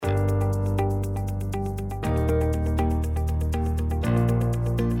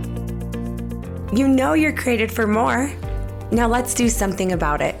You know you're created for more. Now let's do something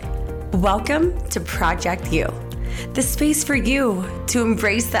about it. Welcome to Project You, the space for you to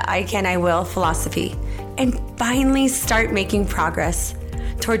embrace the I can, I will philosophy and finally start making progress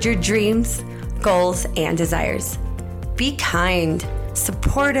toward your dreams, goals, and desires. Be kind,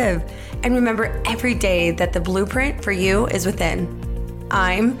 supportive, and remember every day that the blueprint for you is within.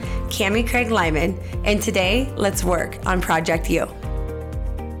 I'm Cami Craig Lyman, and today let's work on Project You.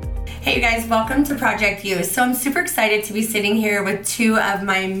 Hey you guys, welcome to Project You. So I'm super excited to be sitting here with two of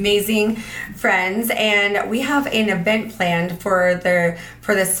my amazing friends, and we have an event planned for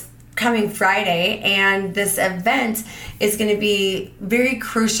this coming Friday, and this event is going to be very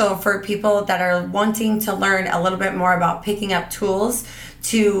crucial for people that are wanting to learn a little bit more about picking up tools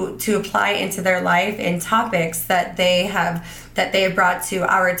to apply into their life and topics that they have brought to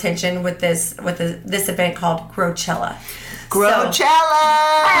our attention with this event called Growchella.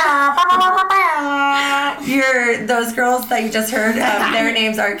 Those girls that you just heard, their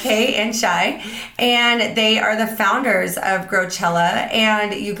names are Kay and Shai, and they are the founders of Growchella.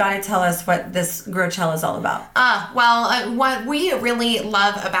 And you got to tell us what this Growchella is all about. What we really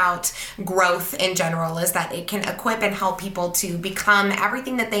love about growth in general is that it can equip and help people to become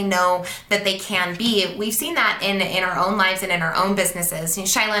everything that they know that they can be. We've seen that in our own lives and in our own businesses.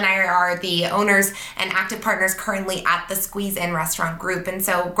 Shyla and I are the owners and active partners currently at the Squeeze In Restaurant Group, and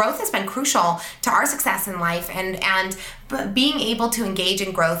so growth has been crucial to our success in life, and being able to engage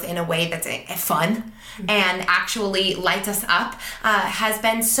in growth in a way that's fun and actually lights us up has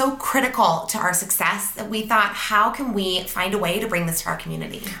been so critical to our success that we thought, how can we find a way to bring this to our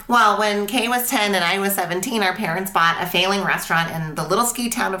community? Well, when Kay was 10 and I was 17, our parents bought a failing restaurant in the little ski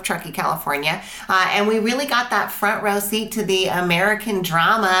town of Truckee, California, and we really got that front row seat to the American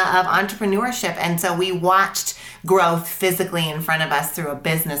drama of entrepreneurship, and so we watched growth physically in front of us through a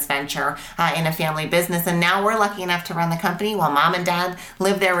business venture in a family business. And now we're lucky enough to run the company while mom and dad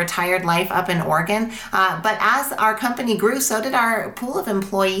live their retired life up in Oregon. But as our company grew, so did our pool of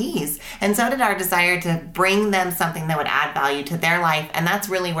employees. And so did our desire to bring them something that would add value to their life. And that's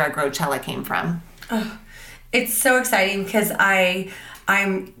really where Growchella came from. Oh, it's so exciting because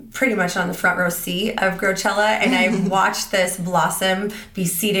I'm pretty much on the front row seat of Growchella, and I've watched this blossom be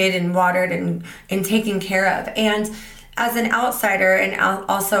seeded and watered and taken care of. And as an outsider and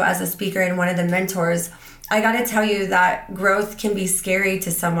also as a speaker and one of the mentors, I got to tell you that growth can be scary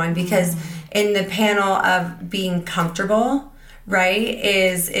to someone because in the panel of being comfortable, right,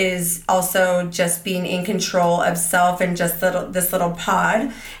 is also just being in control of self and just this little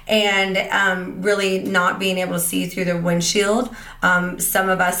pod, and really not being able to see through the windshield. Some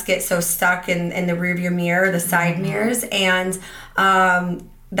of us get so stuck in the rearview mirror, the side mirrors, and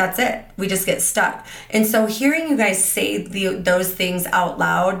that's it. We just get stuck. And so hearing you guys say those things out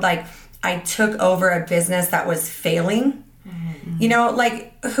loud, like, I took over a business that was failing. You know,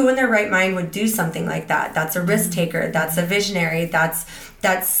 like, who in their right mind would do something like that? That's a risk taker. That's a visionary. That's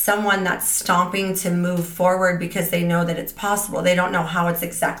someone that's stomping to move forward because they know that it's possible. They don't know how it's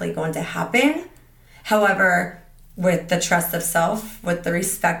exactly going to happen. However, with the trust of self, with the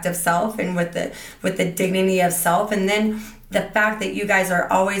respect of self, and with the dignity of self, and then the fact that you guys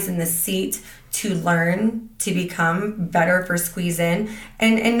are always in the seat to learn, to become better for Squeeze In,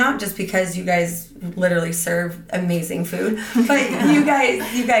 and not just because you guys literally serve amazing food, but you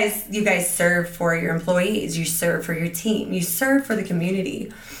guys serve for your employees, you serve for your team, you serve for the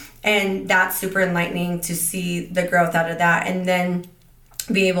community, and that's super enlightening to see the growth out of that, and then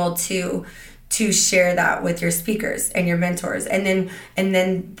be able to share that with your speakers and your mentors, and then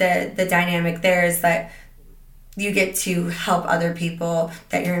the dynamic there is that you get to help other people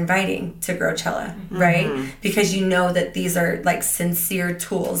that you're inviting to Growchella, right? Because you know that these are like sincere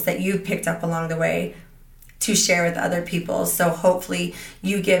tools that you've picked up along the way to share with other people. So hopefully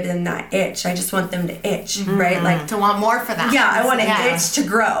you give them that itch. I just want them to itch, right? Like to want more for that. Yeah, I want an itch to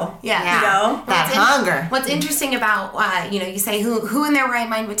grow. Yeah. You know? That hunger. What's interesting about, you say who in their right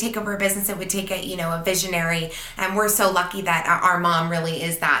mind would take over a business that would take a visionary, and we're so lucky that our mom really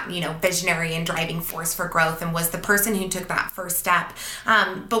is that, visionary and driving force for growth and was the person who took that first step.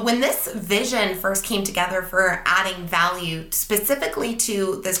 But when this vision first came together for adding value specifically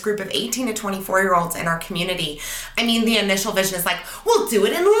to this group of 18 to 24-year-olds in our community, I mean, the initial vision is like, we'll do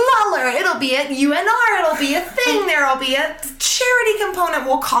it in Lawler. It'll be at UNR. It'll be a thing. There'll be a charity component.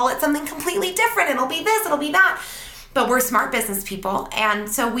 We'll call it something completely different. It'll be this. It'll be that. but we're smart business people, and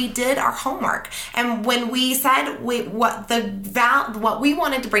so we did our homework. And when we said what we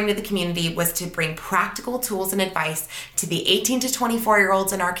wanted to bring to the community was to bring practical tools and advice to the 18 to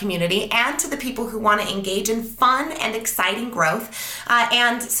 24-year-olds in our community and to the people who want to engage in fun and exciting growth.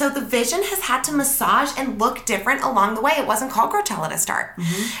 And so the vision has had to massage and look different along the way. It wasn't called Growtella to start.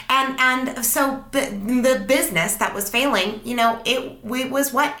 And so the business that was failing, it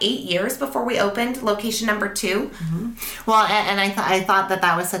was 8 years before we opened location number 2. Well, and I thought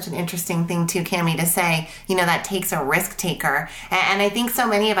that was such an interesting thing too, Cammie, to say, that takes a risk taker. And I think so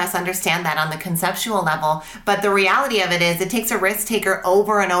many of us understand that on the conceptual level, but the reality of it is it takes a risk taker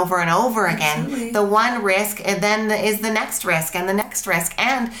over and over and over again. Absolutely. The one risk and then is the next risk and the next risk,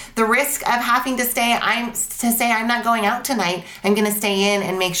 and the risk of having to say I'm not going out tonight. I'm going to stay in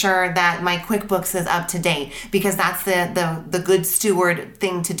and make sure that my QuickBooks is up to date, because that's the good steward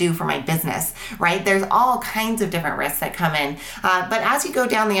thing to do for my business, right? There's all kinds of different risks that come in. But as you go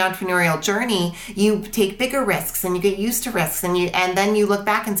down the entrepreneurial journey, you take bigger risks and you get used to risks, and then you look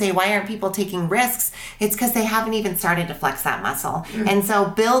back and say, why aren't people taking risks? It's because they haven't even started to flex that muscle. And so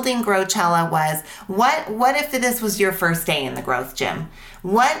building Growtella was, what if this was your first day in the growth gym?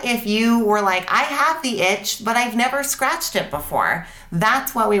 What if you were like, I have the itch, but I've never scratched it before?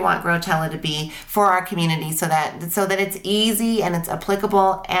 That's what we want Growtella to be for our community, so that it's easy and it's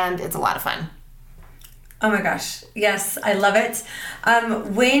applicable and it's a lot of fun. Oh my gosh. Yes, I love it.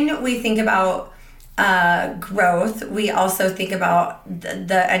 When we think about growth, we also think about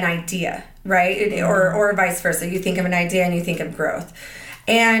an idea, right? Or vice versa. You think of an idea and you think of growth.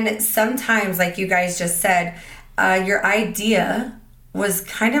 And sometimes, like you guys just said, your idea was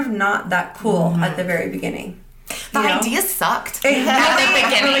kind of not that cool at the very beginning. The idea sucked It at the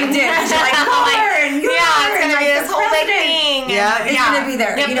beginning. really did. You're like, it's going to be this whole big thing. Yeah, it's going to be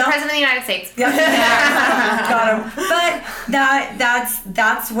there. Yep, the President of the United States. Yep. Got him. But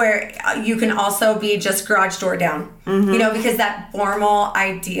that's where you can also be just garage door down. Because that formal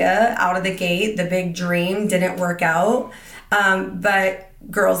idea out of the gate, the big dream, didn't work out. But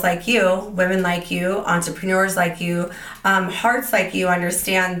girls like you, women like you, entrepreneurs like you, hearts like you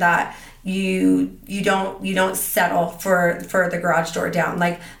understand that you don't settle for the garage door down.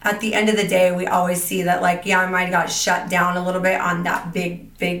 Like at the end of the day, we always see that, like, I might have got shut down a little bit on that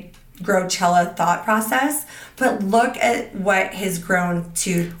big Growtella thought process, but look at what has grown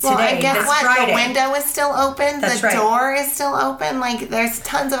to today. Well, and guess what? Friday. The window is still open. That's the right. door is still open. Like, there's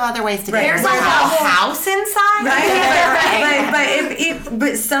tons of other ways to get There's into a the whole house. house inside. Right?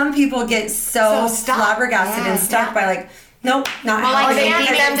 But some people get so stuck. flabbergasted and stuck by, like, nope, not Well, happening. They can't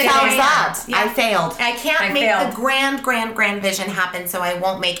beat make themselves it. up. Yeah. I failed. I can't I make failed. the grand vision happen, so I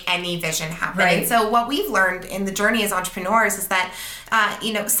won't make any vision happen. Right. And so what we've learned in the journey as entrepreneurs is that,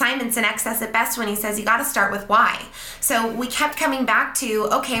 Simon Sinek says it best when he says you got to start with why. So we kept coming back to,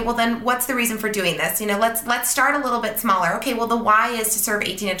 okay, well then what's the reason for doing this? Let's start a little bit smaller. Okay, well the why is to serve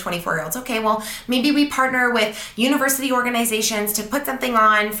 18 and 24-year-olds. Okay, well maybe we partner with university organizations to put something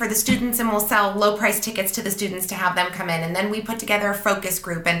on for the students, and we'll sell low price tickets to the students to have them come in. And then we put together a focus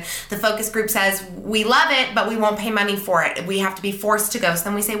group, and the focus group says, we love it, but we won't pay money for it. We have to be forced to go. So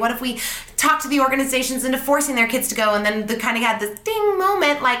then we say, what if we talk to the organizations into forcing their kids to go? And then the kind of had this ding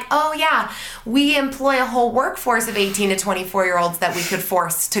moment, like, oh yeah, we employ a whole workforce of 18 to 24-year-olds that we could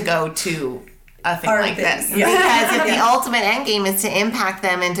force to go to a thing like this. Yeah. Because if the ultimate end game is to impact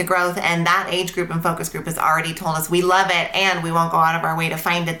them into growth, and that age group and focus group has already told us we love it and we won't go out of our way to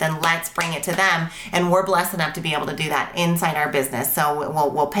find it, then let's bring it to them. And we're blessed enough to be able to do that inside our business. So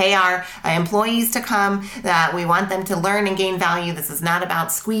we'll pay our employees to come. We want them to learn and gain value. This is not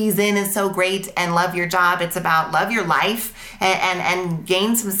about squeeze in is so great and love your job. It's about love your life and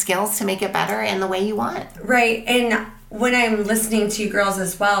gain some skills to make it better in the way you want. Right. And when I'm listening to you girls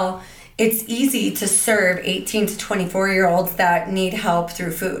as well, it's easy to serve 18 to 24-year-olds that need help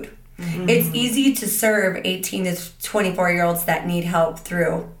through food. Mm-hmm. It's easy to serve 18 to 24-year-olds that need help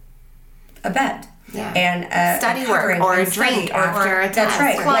through a bed. Yeah. And a study covering work or a and drink study, after a that's test.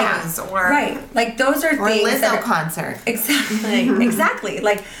 right. Class, Like those are Or a things Lizzo that are, concert. Exactly.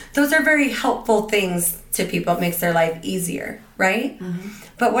 Like those are very helpful things to people. It makes their life easier, right? Mm-hmm.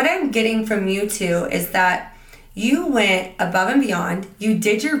 But what I'm getting from you two is that you went above and beyond. You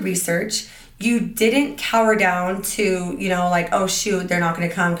did your research. You didn't cower down to, like, oh shoot, they're not going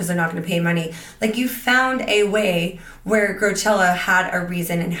to come because they're not going to pay money. Like, you found a way where Growtella had a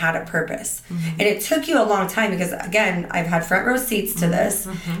reason and had a purpose. Mm-hmm. And it took you a long time because, again, I've had front row seats to this.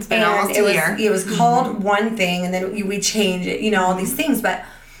 Mm-hmm. It's been almost a year. It was called one thing, and then we changed it, all these things. But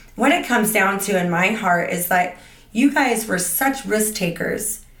what it comes down to in my heart is that you guys were such risk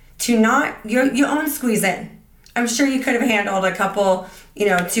takers to not, you own Squeeze In. I'm sure you could have handled a couple,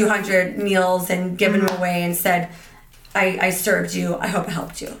 200 meals and given them away and said, I served you. I hope it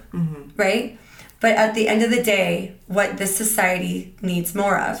helped you. Right? But at the end of the day, what this society needs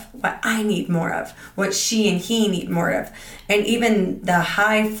more of, what I need more of, what she and he need more of, and even the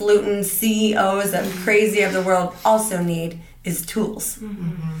highfalutin CEOs of crazy of the world also need is tools.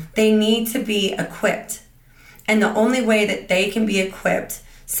 They need to be equipped. And the only way that they can be equipped,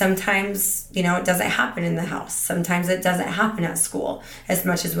 sometimes, it doesn't happen in the house. Sometimes it doesn't happen at school as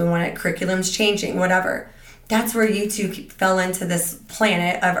much as we want it. Curriculum's changing, whatever. That's where you two fell into this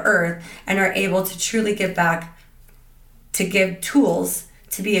planet of Earth and are able to truly give back, to give tools,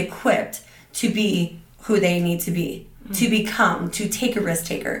 to be equipped, to be who they need to be, to become, to take a risk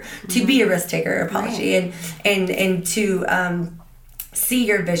taker, to be a risk taker, apology, and to see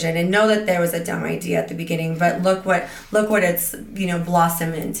your vision and know that there was a dumb idea at the beginning, but look what it's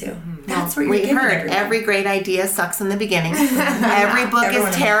blossomed into. That's what we heard. Every great idea sucks in the beginning. Every book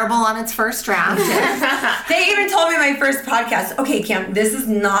is terrible on its first draft. They even told me my first podcast, okay, Cam, this is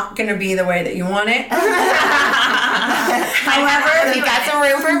not going to be the way that you want it. However, you've got some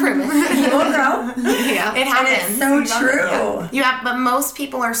room for improvement. You will grow. Yeah, it happens. And it's so true. But most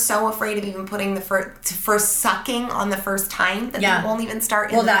people are so afraid of even putting the first sucking on the first time that they won't even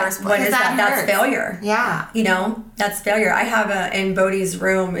start in the first place. What is that? That's failure. Yeah. That's failure. I have in Bodie's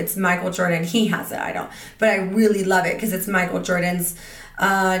room, it's Michael Jordan. He has it, I don't. But I really love it because it's Michael Jordan's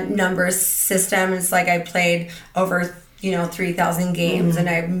numbers system. It's like I played over 3,000 games and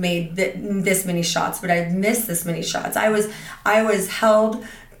I've made this many shots, but I've missed this many shots. I was held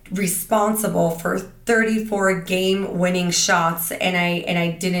responsible for 34 game winning shots and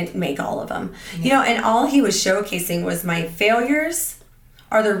I didn't make all of them. And all he was showcasing was my failures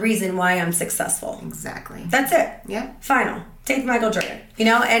are the reason why I'm successful. Exactly. That's it. Yeah. Final. Take Michael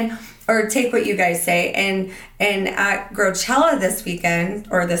Jordan. Or take what you guys say. And at Growchella this weekend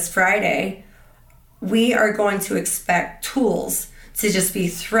or this Friday, we are going to expect tools to just be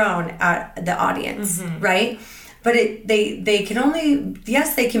thrown at the audience, right? But they can only,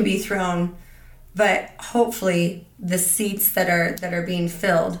 yes, they can be thrown, but hopefully the seats that are being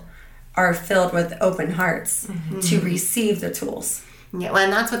filled are filled with open hearts to receive the tools. Yeah, well,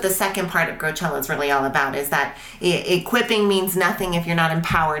 and that's what the second part of Growchella is really all about, is that equipping means nothing if you're not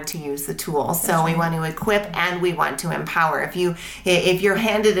empowered to use the tool. So we want to equip and we want to empower. If you're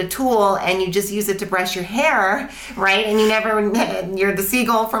handed a tool and you just use it to brush your hair, right, and you're the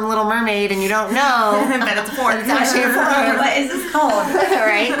seagull from Little Mermaid and you don't know that it's a fork. It's actually a fork. What is this called?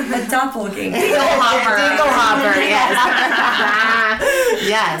 Right? A doppelganger. Dingle hopper, yes.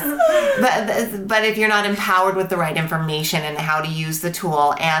 Yes. But if you're not empowered with the right information and how to use the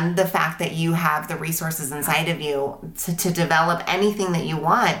tool and the fact that you have the resources inside of you to develop anything that you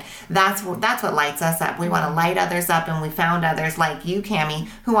want, that's what lights us up. We want to light others up, and we found others like you, Cammie,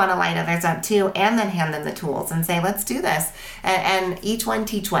 who want to light others up too, and then hand them the tools and say, let's do this. And each one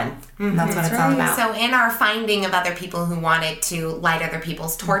teach one. That's what it's all about. So in our finding of other people who wanted to light other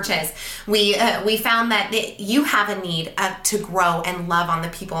people's torches, we found that you have a need to grow and love on the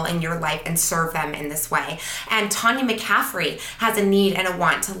people in your life and serve them in this way. And Tanya McCaffrey has a need and a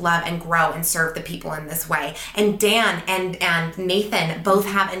want to love and grow and serve the people in this way. And Dan and Nathan both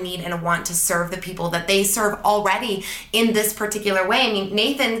have a need and a want to serve the people that they serve already in this particular way. I mean,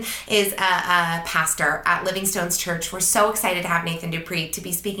 Nathan is a pastor at Livingstone's Church. We're so excited to have Nathan Dupree to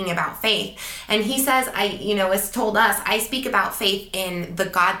be speaking about faith. And he says, has told us, I speak about faith in the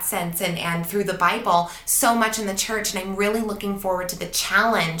God sense and through the Bible so much in the church. And I'm really looking forward to the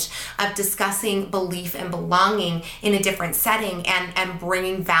challenge of discussing belief and belonging in a different setting and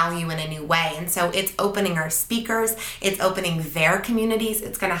bringing value in a new way. And so it's opening our speakers, it's opening their communities,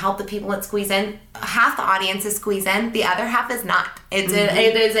 it's going to help the people that squeeze in. Half the audience is squeeze in, the other half is not. It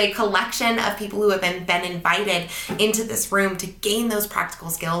is a collection of people who have been invited into this room to gain those practical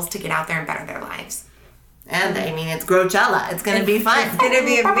skills to get out there and better their lives. And I mean, it's Growchella. It's going to be fun. It's going to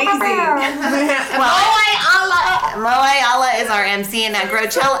be amazing. Moai Allah is our MC, and at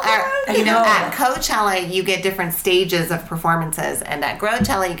Growchella, at Coachella, you get different stages of performances, and at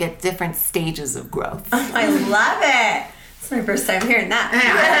Growchella, you get different stages of growth. I love it. It's my first time hearing that.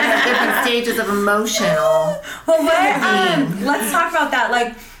 Different stages of emotional. Well, let's talk about that.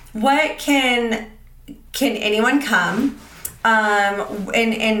 Like, what can anyone come?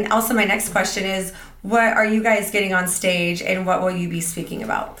 And also my next question is, what are you guys getting on stage and what will you be speaking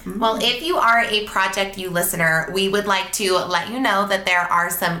about? Well, if you are a Project U listener, we would like to let you know that there are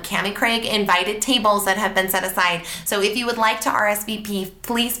some Cami Craig invited tables that have been set aside. So if you would like to RSVP,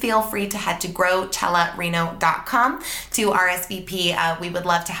 please feel free to head to growcellareno.com to RSVP. We would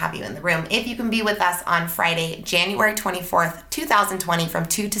love to have you in the room. If you can be with us on Friday, January 24th, 2020 from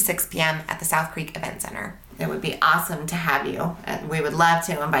 2 to 6 p.m. at the South Creek Event Center. It would be awesome to have you. We would love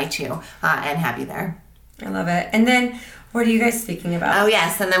to invite you and have you there. I love it. And then what are you guys speaking about? Oh,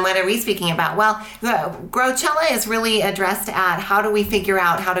 yes. And then what are we speaking about? Well, Growcella is really addressed at how do we figure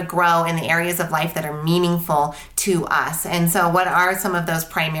out how to grow in the areas of life that are meaningful to us. And so what are some of those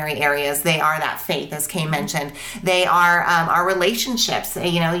primary areas? They are that faith, as Kay mentioned. They are our relationships,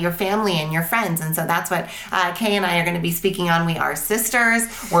 your family and your friends. And so that's what Kay and I are going to be speaking on. We are sisters.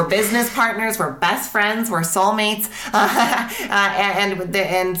 We're business partners. We're best friends. We're soulmates.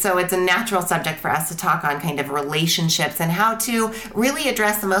 And so it's a natural subject for us to talk on kind of relationships and how to really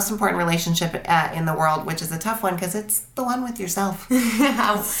address the most important relationship in the world, which is a tough one because it's the one with yourself.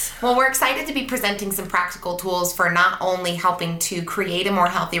 Well, we're excited to be presenting some practical tools for not only helping to create a more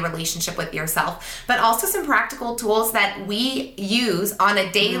healthy relationship with yourself, but also some practical tools that we use on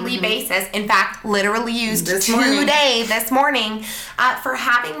a daily basis. In fact, literally used this morning for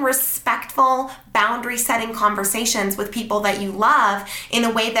having respectful, boundary-setting conversations with people that you love in a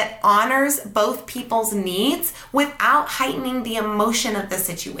way that honors both people's needs without heightening the emotion of the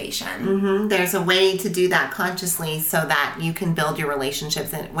situation. There's a way to do that consciously so that you can build your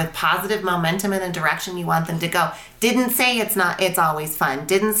relationships with positive momentum in a direction you want them to go. Didn't say it's always fun.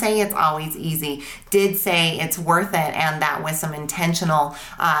 Didn't say it's always easy. Did say it's worth it, and that with some intentional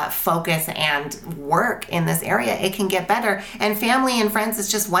focus and work in this area, it can get better. And family and friends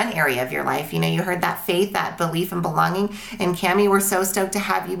is just one area of your life. You heard that faith, that belief and belonging. And Cami, we're so stoked to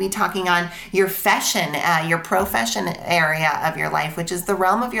have you be talking on your profession area of your life, which is the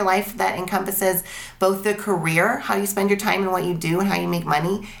realm of your life that encompasses both the career, how you spend your time and what you do and how you make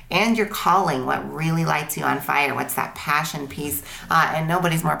money, and your calling, what really lights you on fire. What's that passion piece? And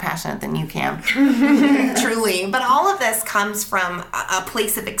nobody's more passionate than you, Cam. Truly. But all of this comes from a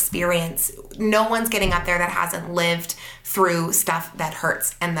place of experience. No one's getting up there that hasn't lived through stuff that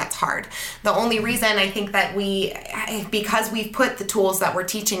hurts and that's hard. The only reason I think that because we've put the tools that we're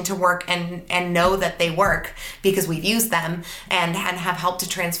teaching to work and know that they work because we've used them and have helped to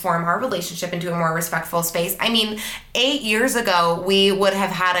transform our relationship into a more respectful space. 8 years ago, we would have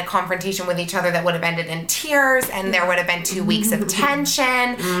had a confrontation with each other that would have ended in tears, and there would have been 2 weeks of tension,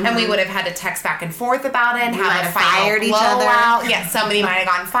 and we would have had to text back and forth about it, have a fired each other. Yeah, somebody might have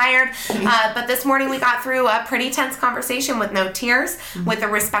gotten fired. But this morning we got through a pretty tense conversation with no tears, with a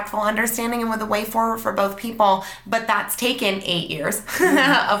respectful understanding and with a way forward for both people. But that's taken 8 years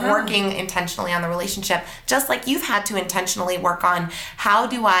of working intentionally on the relationship, just like you've had to intentionally work on how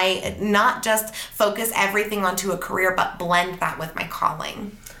do I not just focus everything onto a career, but blend that with my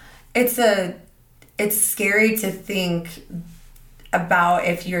calling. It's scary to think about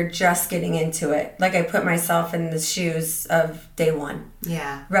if you're just getting into it. Like, I put myself in the shoes of day one.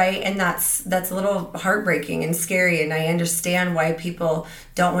 Yeah. Right? And that's a little heartbreaking and scary, and I understand why people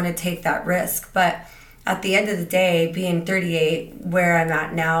don't want to take that risk. But at the end of the day, being 38, where I'm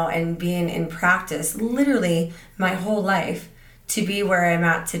at now, and being in practice literally my whole life to be where I'm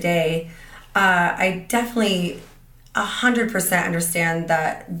at today, I definitely 100% understand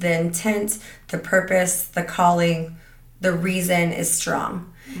that the intent, the purpose, the calling, the reason is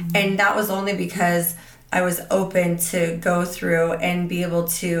strong. And that was only because I was open to go through and be able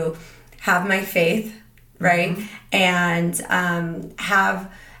to have my faith, right? And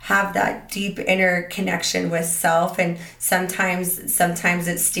have that deep inner connection with self. And sometimes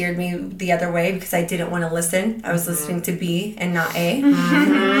it steered me the other way because I didn't want to listen. I was listening to B and not A.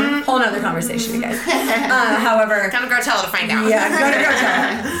 Whole nother conversation, you guys. However, come to Growcella to find out. Yeah, go to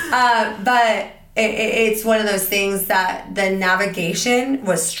Growcella. But it's one of those things that the navigation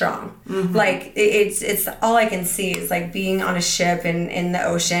was strong. Like, it's all I can see is like being on a ship in the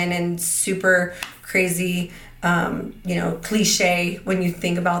ocean, and super crazy, cliche when you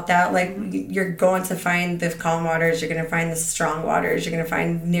think about that. Like, you're going to find the calm waters, you're going to find the strong waters, you're going to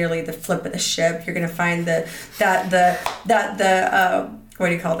find nearly the flip of the ship, you're going to find what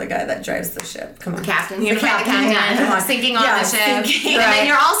do you call the guy that drives the ship? Come on. Captain. You're the captain. Sinking on the ship. Sinking, right. And then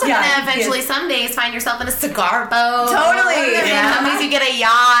you're also going to eventually some days find yourself in a cigar boat. Totally. Some days you get a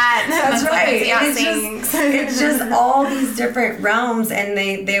yacht. That's right. It's just all these different realms, and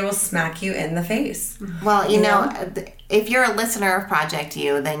they will smack you in the face. Well, if you're a listener of Project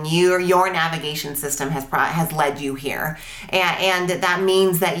You, then your navigation system has led you here, and that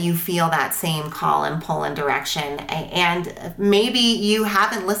means that you feel that same call and pull and direction. And maybe you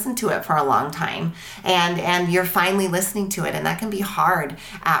haven't listened to it for a long time, and you're finally listening to it, and that can be hard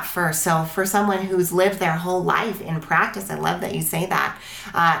at first. So for someone who's lived their whole life in practice, I love that you say that,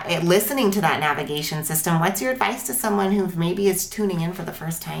 listening to that navigation system. What's your advice to someone who maybe is tuning in for the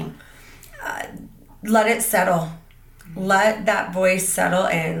first time? Let it settle. Let that voice settle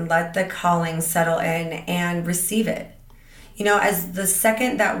in, let the calling settle in, and receive it. You know, as the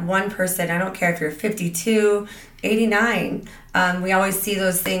second that one person, I don't care if you're 52, 89, we always see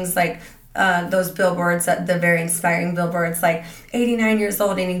those things like those billboards, the very inspiring billboards, like 89 years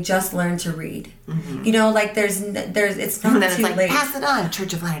old and he just learned to read. Mm-hmm. You know, like there's it's not and then too it's like, late. Pass it on,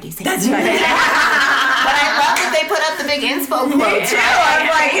 Church of Latter-day Saints. That's right. But I love that they put up the big inspo quotes. I'm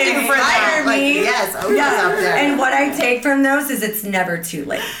like, inspire me. Yes, Oprah's up there. And what I take from those is it's never too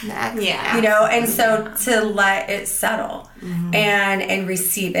late. Yeah. You know, and so to let it settle and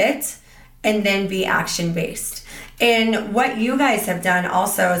receive it, and then be action based. And what you guys have done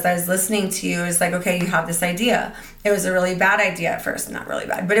also, as I was listening to you, is like, okay, you have this idea. It was a really bad idea at first, not really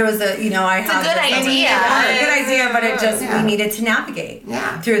bad, but it was a good idea, but it just, we needed to navigate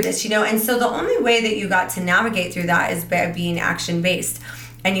through this, you know. And so the only way that you got to navigate through that is by being action based.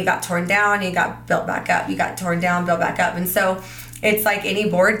 And you got torn down, you got built back up. You got torn down, built back up. And so it's like any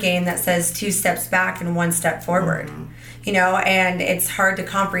board game that says 2 steps back and 1 step forward, you know, and it's hard to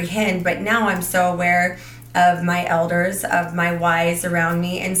comprehend. But now I'm so aware of my elders, of my wise around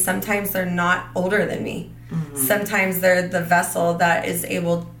me, and sometimes they're not older than me. Sometimes they're the vessel that is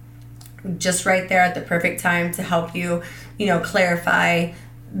able just right there at the perfect time to help you, you know, clarify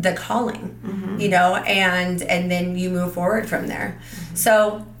the calling, you know, and then you move forward from there.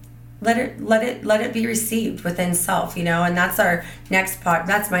 So let it be received within self, you know, and that's our next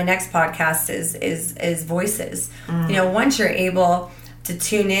that's my next podcast is voices. You know, once you're able to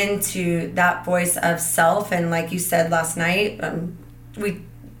tune into that voice of self, and like you said last night, we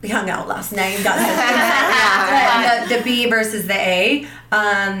hung out last night and got the B versus the A,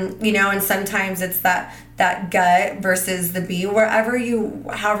 you know, and sometimes it's that gut versus the B. However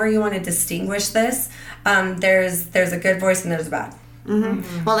you want to distinguish this, there's a good voice and there's a bad.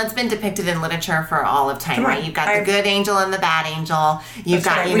 Well, it's been depicted in literature for all of time, right? You've got the good angel and the bad angel. You've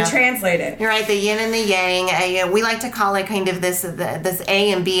got, you know, we translate it. You're right, the yin and the yang. We like to call it kind of this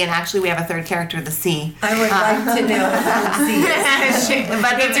A and B, and actually we have a third character, the C. I would like to know what C is.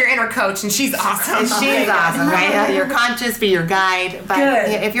 But it's your inner coach, and she's awesome. She's awesome, right? Your conscious, be your guide. But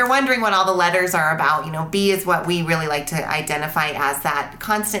good. If you're wondering what all the letters are about, you know, B is what we really like to identify as that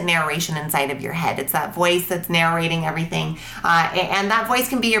constant narration inside of your head. It's that voice that's narrating everything. And that voice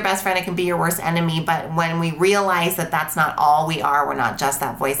can be your best friend, it can be your worst enemy, but when we realize that that's not all we are, we're not just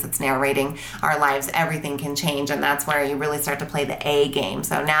that voice that's narrating our lives, everything can change, and that's where you really start to play the A game.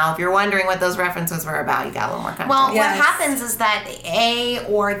 So now if you're wondering what those references were about, you got a little more comfortable. Well, what happens is that A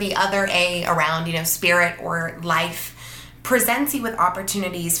or the other A around, you know, spirit or life, presents you with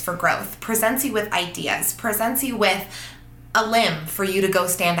opportunities for growth, presents you with ideas, presents you with a limb for you to go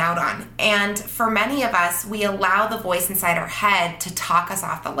stand out on. And for many of us, we allow the voice inside our head to talk us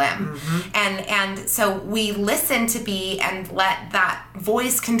off the limb. And so we listen to B and let that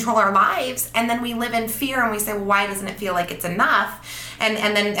voice control our lives, and then we live in fear and we say, well, why doesn't it feel like it's enough? And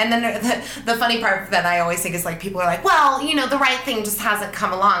then the funny part that I always think is like, people are like, well, you know, the right thing just hasn't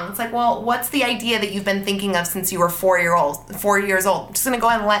come along. It's like, well, what's the idea that you've been thinking of since you were 4 years old? I'm just gonna go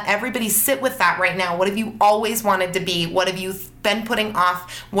ahead and let everybody sit with that right now. What have you always wanted to be? What have you been putting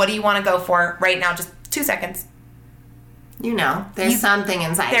off? What do you want to go for right now? Just 2 seconds. You know, there's something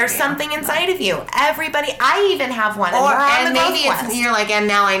inside of you. There's something inside of you. Everybody, I even have one. And maybe you're like, and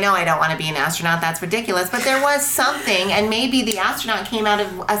now I know I don't want to be an astronaut. That's ridiculous. But there was something, and maybe the astronaut came out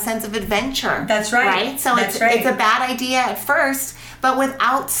of a sense of adventure. That's right. Right? So it's a bad idea at first, but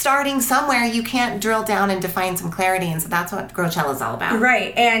without starting somewhere, you can't drill down and define some clarity. And so that's what Growchella is all about.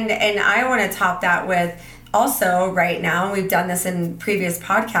 Right. And I want to top that with also right now, we've done this in previous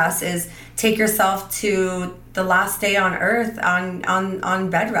podcasts, is take yourself to the last day on earth on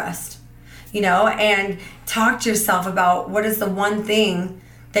bed rest, you know, and talk to yourself about what is the one thing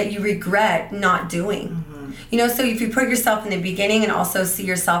that you regret not doing. You know, so if you put yourself in the beginning and also see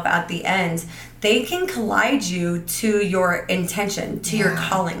yourself at the end, they can collide you to your intention, to your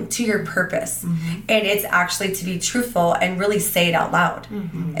calling, to your purpose. And it's actually to be truthful and really say it out loud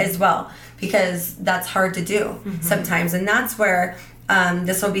as well, because that's hard to do sometimes. And that's where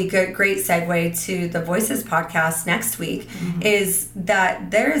this will be a great segue to the Voices podcast next week, is that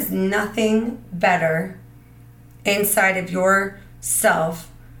there is nothing better inside of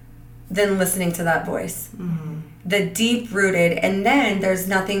yourself than listening to that voice. The deep rooted, and then there's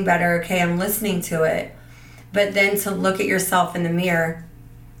nothing better. Okay, I'm listening to it, but then to look at yourself in the mirror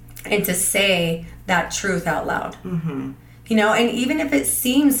and to say that truth out loud. You know, and even if it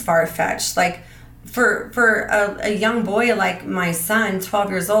seems far-fetched, like for a young boy like my son, 12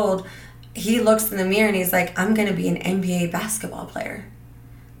 years old, he looks in the mirror and he's like, I'm going to be an NBA basketball player.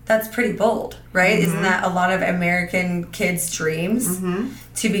 That's pretty bold, right? Isn't that a lot of American kids' dreams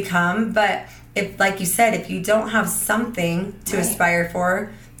to become? But if, like you said, if you don't have something to aspire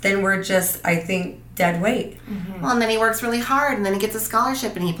for, then we're just, I think, dead weight. Well, and then he works really hard, and then he gets a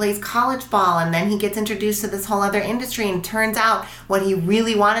scholarship, and he plays college ball, and then he gets introduced to this whole other industry, and turns out what he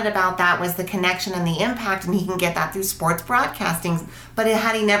really wanted about that was the connection and the impact, and he can get that through sports broadcasting. But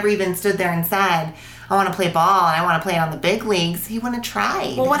had he never even stood there and said, I want to play ball and I want to play it on the big leagues, he wouldn't have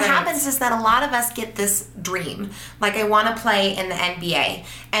tried. Well, what happens is that a lot of us get this dream, like I want to play in the NBA,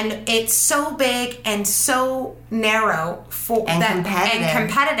 and it's so big and so narrow competitive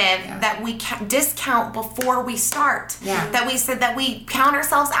that we discount before we start. That we said that we count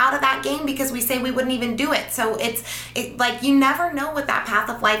ourselves out of that game because we say we wouldn't even do it. So it's like you never know what that path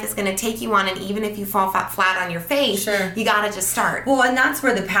of life is going to take you on, and even if you fall flat on your face, you got to just start. Well, and that's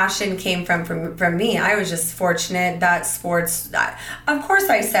where the passion came from me. I was just fortunate that sports, of course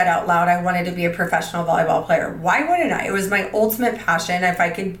I said out loud I wanted to be a professional volleyball player. Why wouldn't I? It was my ultimate passion. If I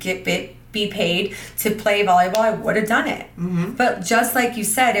could be paid to play volleyball, I would have done it. But just like you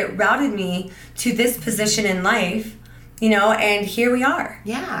said, it routed me to this position in life, you know, and here we are.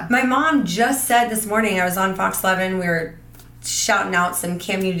 My mom just said this morning, I was on Fox 11, we were shouting out some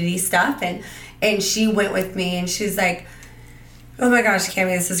community stuff, and she went with me, and she's like, oh my gosh,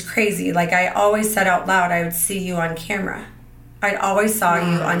 Cammie, this is crazy. Like, I always said out loud I would see you on camera. I always saw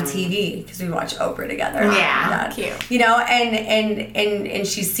you on TV because we watch Oprah together. Cute. You know, and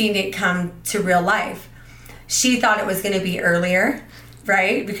she's seen it come to real life. She thought it was going to be earlier,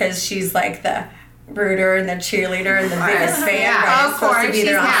 right? Because she's like the rooter and the cheerleader and the biggest fan. Right? Of course. Supposed to be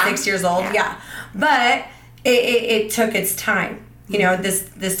there on 6 years old. But it took its time. You know,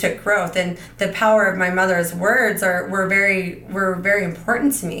 this took growth, and the power of my mother's words were very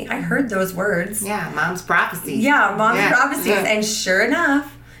important to me. I heard those words. Mom's prophecies. Mom's prophecies. And sure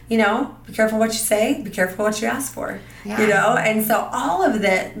enough, you know, be careful what you say, be careful what you ask for. You know, and so all of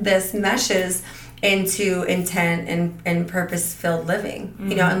this meshes into intent and purpose-filled living.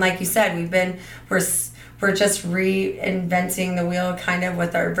 You know, and like you said, we're just reinventing the wheel kind of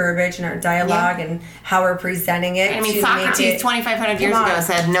with our verbiage and our dialogue and how we're presenting it. I mean, Socrates 2,500 years ago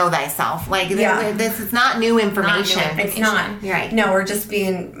said, know thyself. Like, this is not new information. It's not. You're right. No, we're just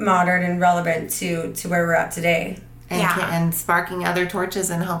being modern and relevant to where we're at today. And sparking other torches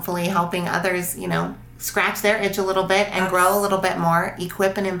and hopefully helping others, you know, scratch their itch a little bit and grow a little bit more,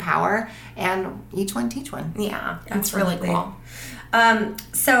 equip and empower, and each one teach one. That's really cool.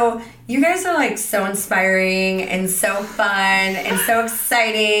 So you guys are like so inspiring and so fun and so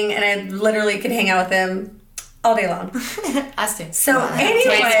exciting, and I literally could hang out with them all day long. Us too. So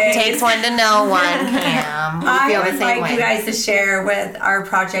anyway, takes one to know one, Cam. I would like you guys to share with our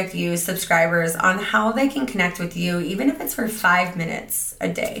Project You subscribers on how they can connect with you, even if it's for 5 minutes a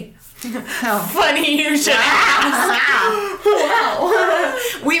day. Funny you should ask. Wow.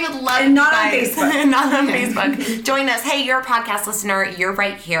 We would love and not on Facebook. Not on Facebook. Join us. Hey, you're a podcast listener. You're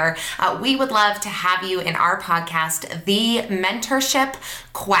right here. We would love to have you in our podcast, The Mentorship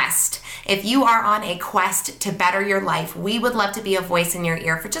Quest. If you are on a quest to better your life, we would love to be a voice in your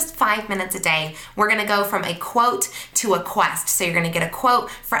ear for just 5 minutes a day. We're going to go from a quote to a quest. So you're going to get a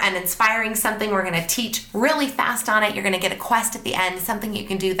quote for an inspiring something. We're going to teach really fast on it. You're going to get a quest at the end, something you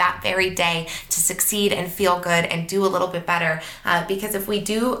can do that very day to succeed and feel good and do a little bit better. Because if we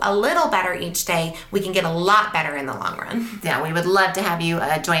do a little better each day, we can get a lot better in the long run. Yeah, we would love to have you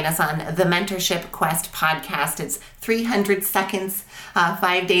join us on the Mentorship Quest podcast. It's 300 seconds,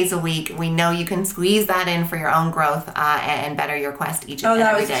 5 days a week. We know you can squeeze that in for your own growth and better your quest each and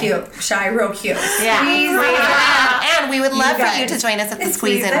every day. Oh, that was cute. Shy, real cute. And we would love for you to join us at the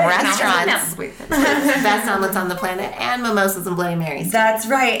Squeeze In restaurants. Best omelets on the planet and mimosas and Bloody Marys. That's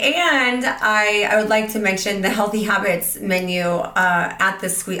right. And I would like to mention the Healthy Habits menu at the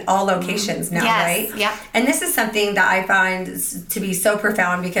Squeeze, all locations now, right? Yep. And this is something that I find to be so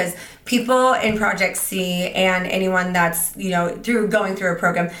profound because people in Project C and anyone that's, you know, going through a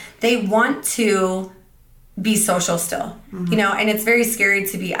program, they want to be social still, you know, and it's very scary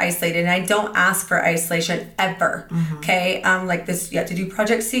to be isolated. And I don't ask for isolation ever. Okay. Like this, you have to do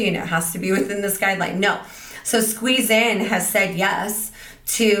Project C and it has to be within this guideline. No. So Squeeze In has said yes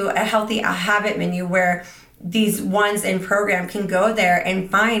to a healthy habit menu where these ones in program can go there and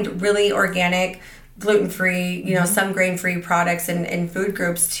find really organic, gluten-free, some grain-free products and food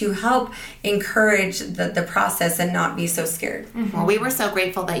groups to help encourage the process and not be so scared. Well, we were so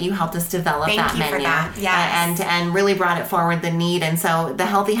grateful that you helped us develop Thank that you menu. for that. Yes. And really brought it forward, the need. And so the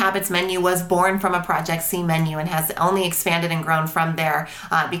Healthy Habits menu was born from a Project C menu and has only expanded and grown from there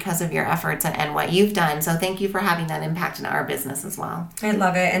because of your efforts and what you've done. So thank you for having that impact in our business as well. I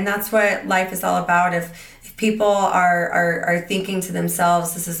love it. And that's what life is all about. If people are thinking to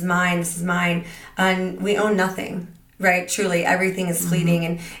themselves, this is mine, and we own nothing, right? Truly, everything is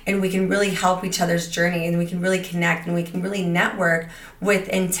fleeting, and we can really help each other's journey, and we can really connect, and we can really network with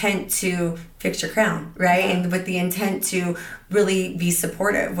intent to fix your crown, right? And with the intent to really be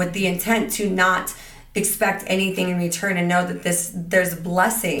supportive, with the intent to not expect anything in return, and know that there's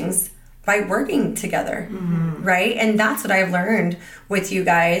blessings by working together, right? And that's what I've learned with you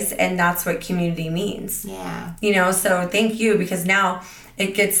guys, and that's what community means. Yeah. So thank you, because now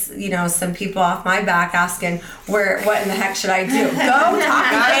it gets, some people off my back asking, what in the heck should I do? Go talk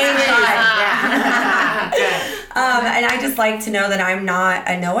to Amy. And I just like to know that I'm not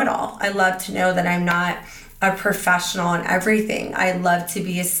a know-it-all. I love to know that I'm not a professional in everything. I love to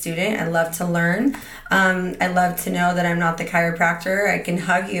be a student. I love to learn. I love to know that I'm not the chiropractor. I can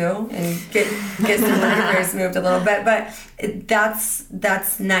hug you and get some vertebrae moved a little bit. But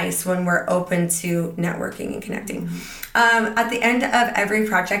that's nice when we're open to networking and connecting. At the end of every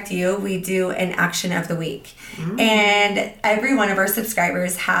Project U, we do an action of the week. And every one of our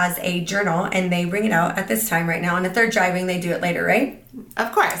subscribers has a journal, and they bring it out at this time right now. And if they're driving, they do it later, right?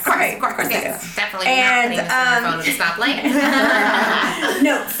 Of course. Right. Of course. Yes. Definitely not putting this on your phone at the stoplight.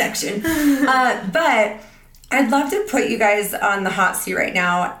 Note section. But I'd love to put you guys on the hot seat right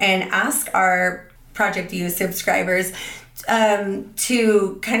now and ask our Project U subscribers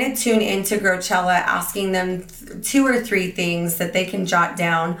to kind of tune into Growchella, asking them 2 or 3 things that they can jot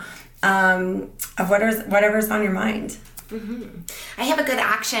down of whatever's on your mind. I have a good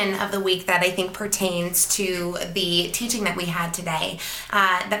action of the week that I think pertains to the teaching that we had today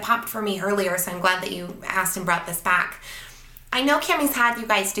that popped for me earlier, so I'm glad that you asked and brought this back. I know Cammie's had you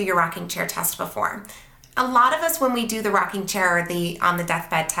guys do your rocking chair test before. A lot of us, when we do the rocking chair or the on the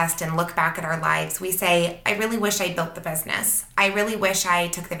deathbed test and look back at our lives, we say, I really wish I built the business. I really wish I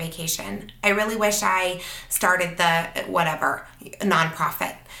took the vacation. I really wish I started the whatever,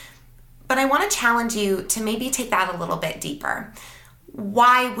 nonprofit. But I want to challenge you to maybe take that a little bit deeper.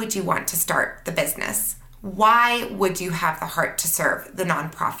 Why would you want to start the business? Why would you have the heart to serve the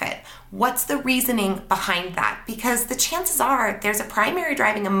nonprofit? What's the reasoning behind that? Because the chances are there's a primary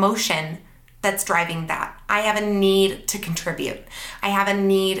driving emotion that's driving that. I have a need to contribute. I have a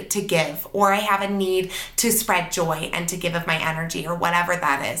need to give, or I have a need to spread joy and to give of my energy, or whatever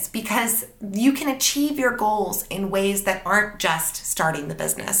that is, because you can achieve your goals in ways that aren't just starting the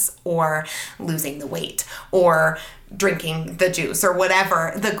business or losing the weight or drinking the juice or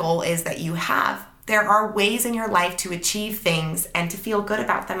whatever the goal is that you have. There are ways in your life to achieve things and to feel good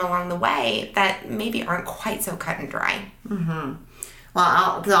about them along the way that maybe aren't quite so cut and dry. Well,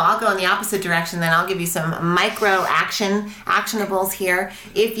 I'll go in the opposite direction, then I'll give you some micro actionables here.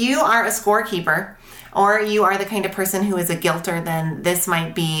 If you are a scorekeeper, or you are the kind of person who is a guilter, then this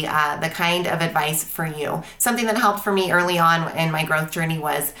might be the kind of advice for you. Something that helped for me early on in my growth journey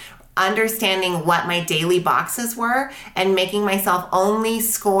was understanding what my daily boxes were and making myself only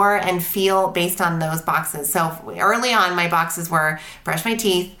score and feel based on those boxes. So early on, my boxes were brush my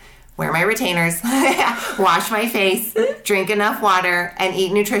teeth, wear my retainers, wash my face, drink enough water, and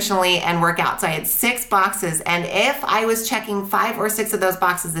eat nutritionally and work out. So I had 6 boxes. And if I was checking 5 or 6 of those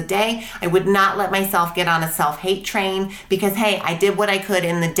boxes a day, I would not let myself get on a self-hate train because, hey, I did what I could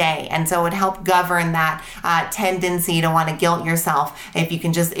in the day. And so it would help govern that tendency to want to guilt yourself.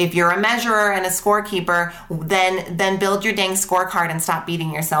 If you're a measurer and a scorekeeper, then build your dang scorecard and stop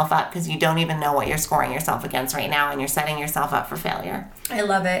beating yourself up because you don't even know what you're scoring yourself against right now and you're setting yourself up for failure. I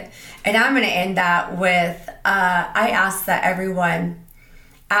love it. And I'm going to end that with, I ask that everyone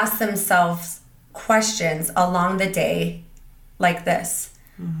ask themselves questions along the day like this.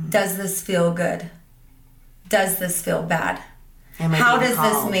 Does this feel good? Does this feel bad? How does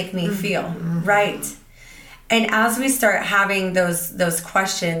this make me feel? Right. And as we start having those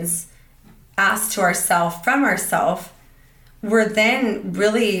questions asked to ourselves from ourselves, we're then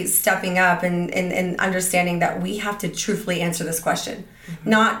really stepping up and understanding that we have to truthfully answer this question.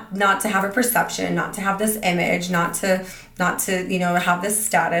 Not to have a perception, not to have this image, not to have this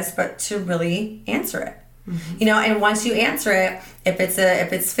status, but to really answer it. And once you answer it, if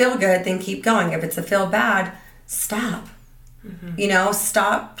it's feel good, then keep going. If it's a feel bad, stop.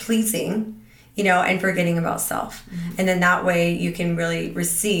 Stop pleasing. and forgetting about self. And then that way you can really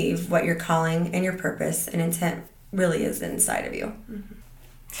receive what your calling and your purpose and intent really is inside of you.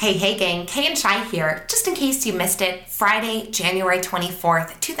 Hey gang, Kay and Shai here. Just in case you missed it, Friday, January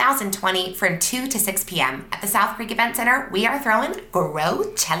 24th, 2020 from 2 to 6 p.m. at the South Creek Event Center, we are throwing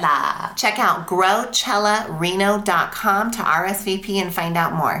Growchella. Check out growcellareno.com to RSVP and find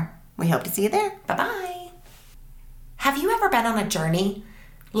out more. We hope to see you there. Bye-bye. Have you ever been on a journey?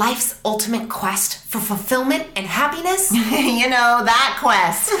 Life's ultimate quest for fulfillment and happiness? That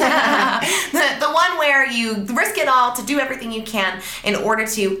quest. the one where you risk it all to do everything you can in order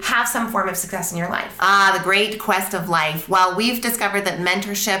to have some form of success in your life. The great quest of life. Well, we've discovered that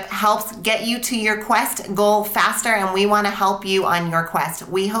mentorship helps get you to your quest goal faster, and we want to help you on your quest.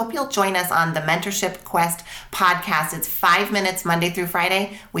 We hope you'll join us on the Mentorship Quest podcast. It's 5 minutes Monday through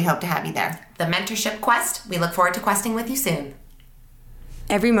Friday. We hope to have you there. The Mentorship Quest. We look forward to questing with you soon.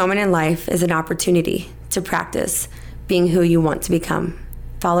 Every moment in life is an opportunity to practice being who you want to become.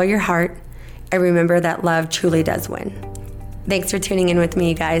 Follow your heart and remember that love truly does win. Thanks for tuning in with me,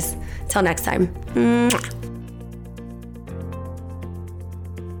 you guys. Till next time. Mwah.